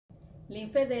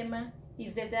Lymphedema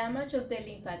is the damage of the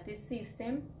lymphatic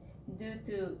system due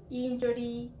to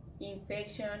injury,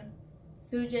 infection,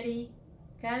 surgery,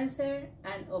 cancer,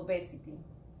 and obesity.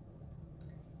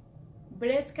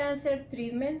 Breast cancer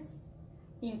treatments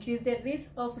increase the risk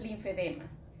of lymphedema.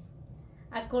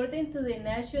 According to the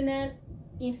National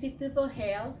Institute of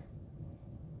Health,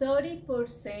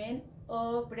 30%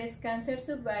 of breast cancer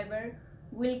survivors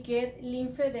will get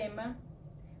lymphedema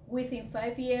within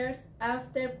 5 years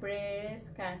after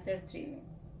breast cancer treatments.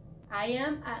 I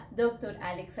am Dr.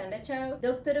 Alexandra Chao,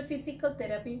 Doctor of Physical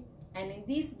Therapy, and in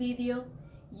this video,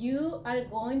 you are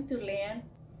going to learn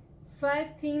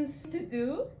 5 things to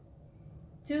do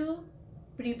to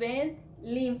prevent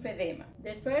lymphedema.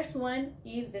 The first one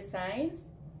is the signs.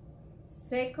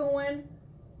 Second one,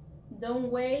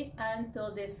 don't wait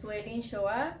until the swelling shows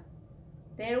up.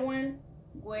 Third one,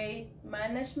 weight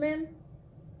management.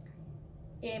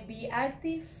 Be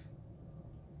active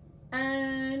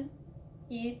and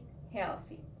eat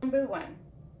healthy. Number 1,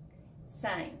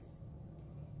 signs.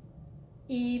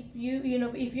 If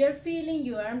you're feeling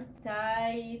your arm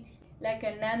tight, like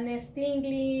a numbness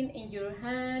tingling in your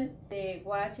hand, the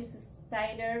watch is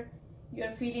tighter,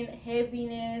 you're feeling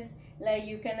heaviness, like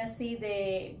you cannot see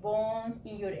the bones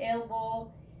in your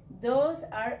elbow, those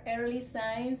are early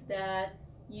signs that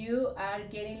you are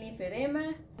getting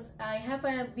lymphedema. I have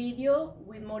a video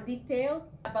with more detail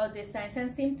about the signs and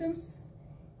symptoms.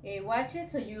 Watch it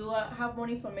so you have more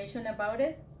information about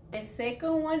it. The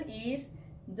second one is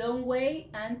don't wait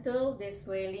until the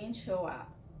swelling shows up.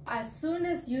 As soon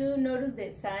as you notice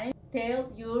the signs,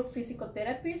 tell your physical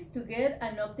therapist to get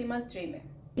an optimal treatment.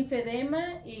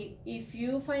 Lymphedema, if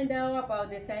you find out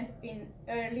about the signs in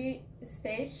early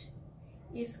stage,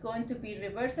 is going to be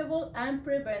reversible and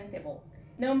preventable.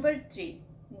 Number 3,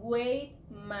 weight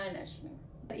management.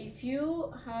 If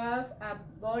you have a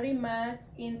body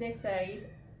mass index that is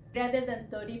greater than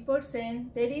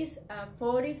 30%, there is a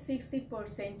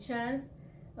 40-60% chance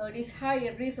or is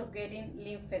higher risk of getting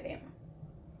lymphedema.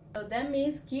 So that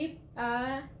means keep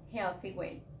a healthy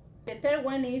weight. The third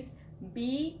one is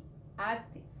be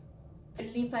active. The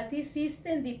lymphatic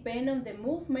system depends on the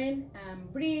movement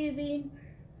and breathing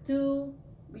to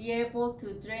be able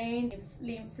to drain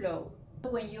lymph flow.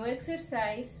 When you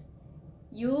exercise,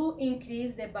 you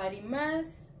increase the body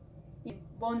mass,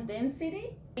 bone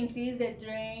density, increase the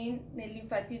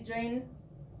lymphatic drain,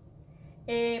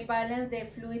 balance the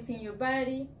fluids in your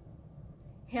body,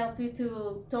 help you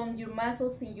to tone your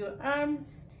muscles in your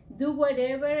arms. Do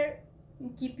whatever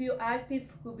keep you active.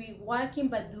 Could be walking,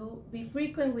 but be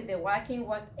frequent with the walking.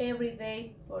 Walk every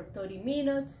day for 30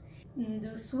 minutes.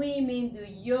 Do swimming, do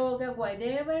yoga,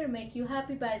 whatever make you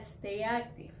happy, but stay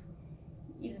active.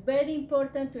 It's very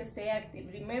important to stay active.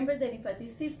 Remember, the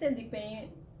lymphatic system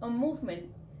depends on movement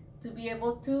to be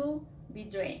able to be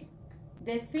drained.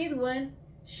 The fifth one,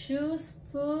 choose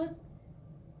food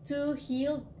to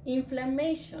heal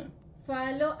inflammation.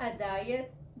 Follow a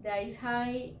diet that is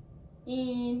high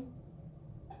in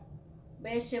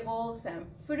vegetables and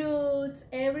fruits,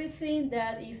 everything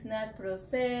that is not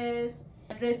processed.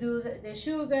 Reduce the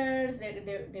sugars,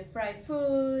 the fried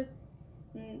food,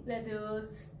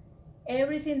 reduce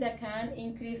everything that can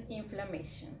increase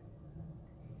inflammation.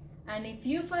 And if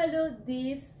you follow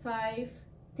these 5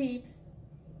 tips,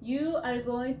 you are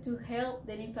going to help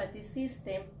the lymphatic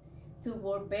system to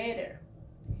work better.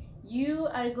 You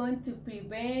are going to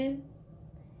prevent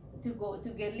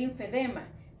to get lymphedema.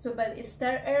 So, but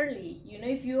start early.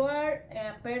 If you are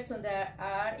a person that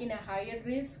are in a higher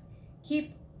risk,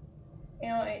 keep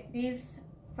these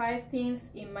 5 things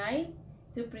in mind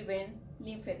to prevent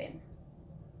lymphedema.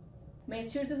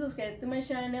 Make sure to subscribe to my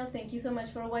channel. Thank you so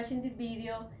much for watching this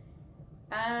video,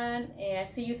 and I'll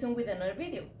see you soon with another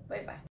video. Bye bye.